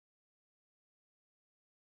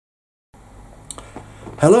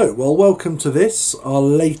Hello, well welcome to this, our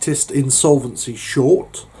latest insolvency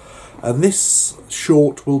short, and this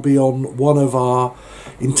short will be on one of our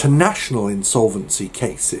international insolvency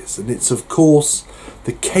cases, and it's of course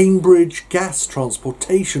the Cambridge Gas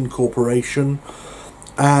Transportation Corporation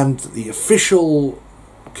and the official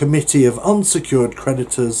Committee of Unsecured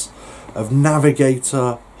Creditors of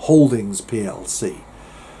Navigator Holdings plc.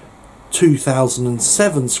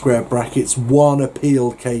 2007 square brackets 1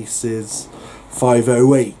 appeal cases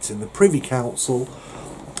 508 in the Privy Council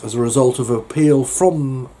as a result of appeal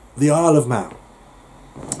from the Isle of Man.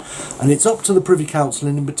 And it's up to the Privy Council,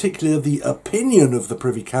 and in particular the opinion of the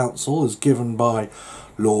Privy Council as given by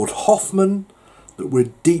Lord Hoffmann, that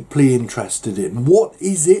we're deeply interested in. What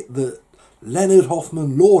is it that Leonard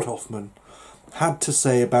Hoffmann, Lord Hoffmann, had to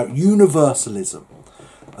say about universalism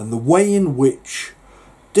and the way in which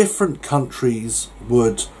different countries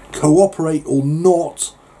would cooperate or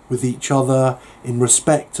not with each other in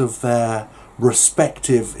respect of their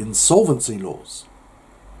respective insolvency laws?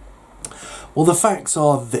 Well, the facts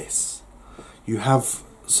are this. You have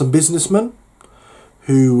some businessmen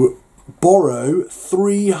who borrow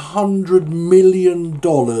 $300 million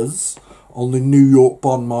on the New York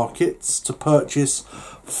bond markets to purchase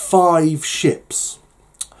 5 ships.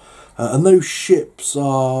 And those ships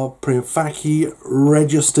are prima facie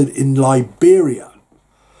registered in Liberia.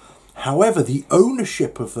 However, the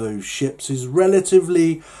ownership of those ships is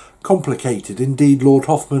relatively complicated. Indeed, Lord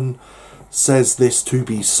Hoffmann says this to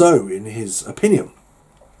be so in his opinion,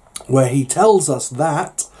 where he tells us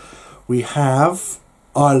that we have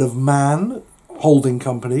Isle of Man holding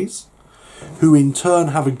companies who in turn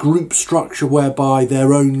have a group structure whereby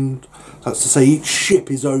they're owned, that's to say each ship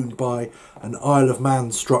is owned by an Isle of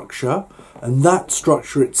Man structure, and that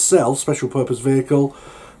structure itself, special purpose vehicle,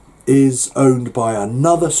 is owned by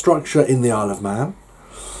another structure in the Isle of Man.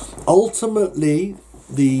 Ultimately,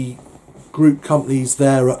 the group companies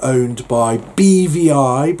there are owned by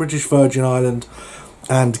BVI, British Virgin Island,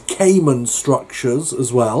 and Cayman structures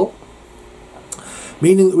as well,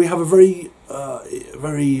 meaning that we have a very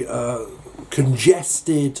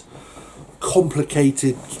congested,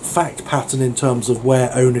 complicated fact pattern in terms of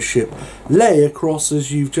where ownership lay across,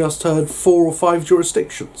 as you've just heard, 4 or 5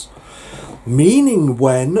 jurisdictions. Meaning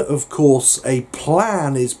when, of course, a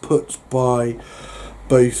plan is put by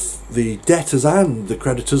both the debtors and the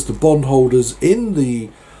creditors, the bondholders, in the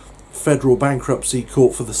Federal Bankruptcy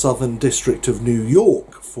Court for the Southern District of New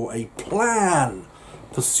York for a plan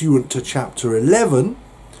pursuant to Chapter 11,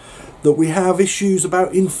 that we have issues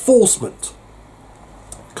about enforcement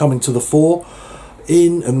coming to the fore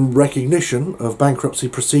in and recognition of bankruptcy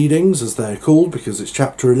proceedings, as they're called, because it's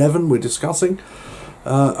Chapter 11 we're discussing,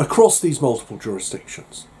 across these multiple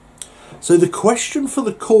jurisdictions. So the question for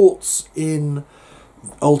the courts in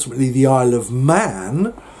ultimately the Isle of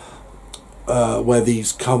Man, where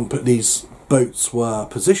these boats were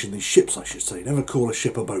positioned, these ships I should say, never call a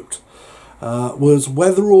ship a boat, was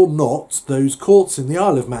whether or not those courts in the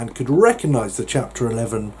Isle of Man could recognise the Chapter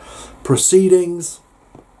 11 proceedings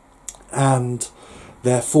and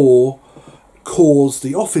therefore cause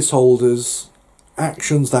the office holders'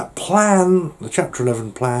 actions, that plan, the Chapter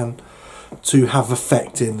 11 plan, to have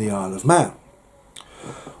effect in the Isle of Man.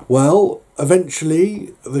 Well,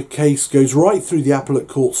 eventually the case goes right through the appellate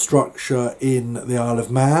court structure in the Isle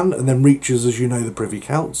of Man and then reaches, as you know, the Privy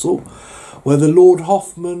Council, where the Lord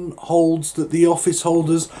Hoffmann holds that the office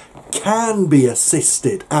holders can be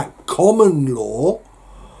assisted at common law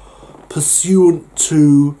pursuant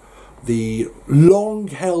to the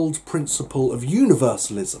long-held principle of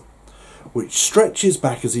universalism, which stretches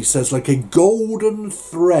back, as he says, like a golden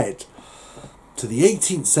thread to the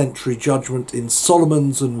 18th century judgment in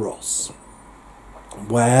Solomons and Ross,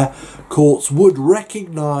 where courts would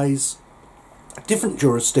recognise different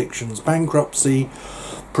jurisdictions' bankruptcy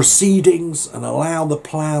proceedings and allow the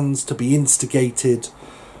plans to be instigated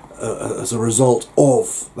as a result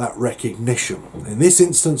of that recognition. In this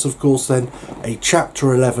instance, of course, then, a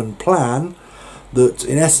Chapter 11 plan that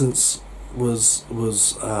in essence was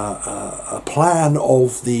a plan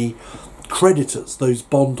of the creditors, those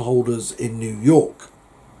bondholders in New York.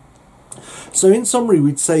 So in summary,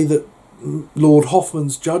 we'd say that Lord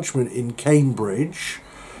Hoffmann's judgment in Cambridge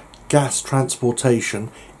Gas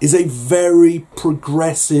Transportation is a very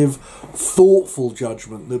progressive, thoughtful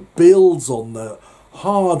judgment that builds on the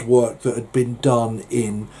hard work that had been done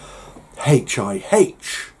in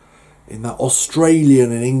HIH, in that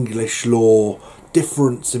Australian and English law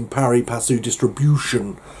difference in pari passu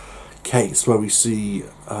distribution case, where we see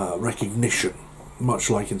recognition, much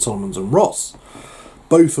like in Solomons and Ross.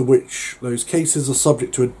 both of which, those cases are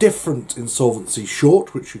subject to a different insolvency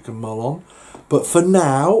short, which you can mull on. But for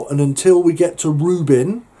now, and until we get to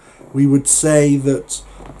Rubin, we would say that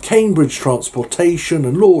Cambridge Transportation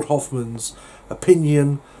and Lord Hoffman's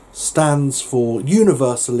opinion stands for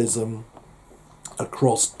universalism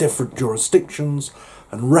across different jurisdictions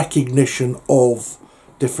and recognition of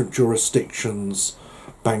different jurisdictions'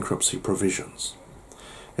 bankruptcy provisions.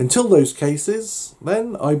 Until those cases,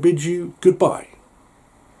 then I bid you goodbye.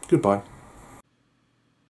 Goodbye.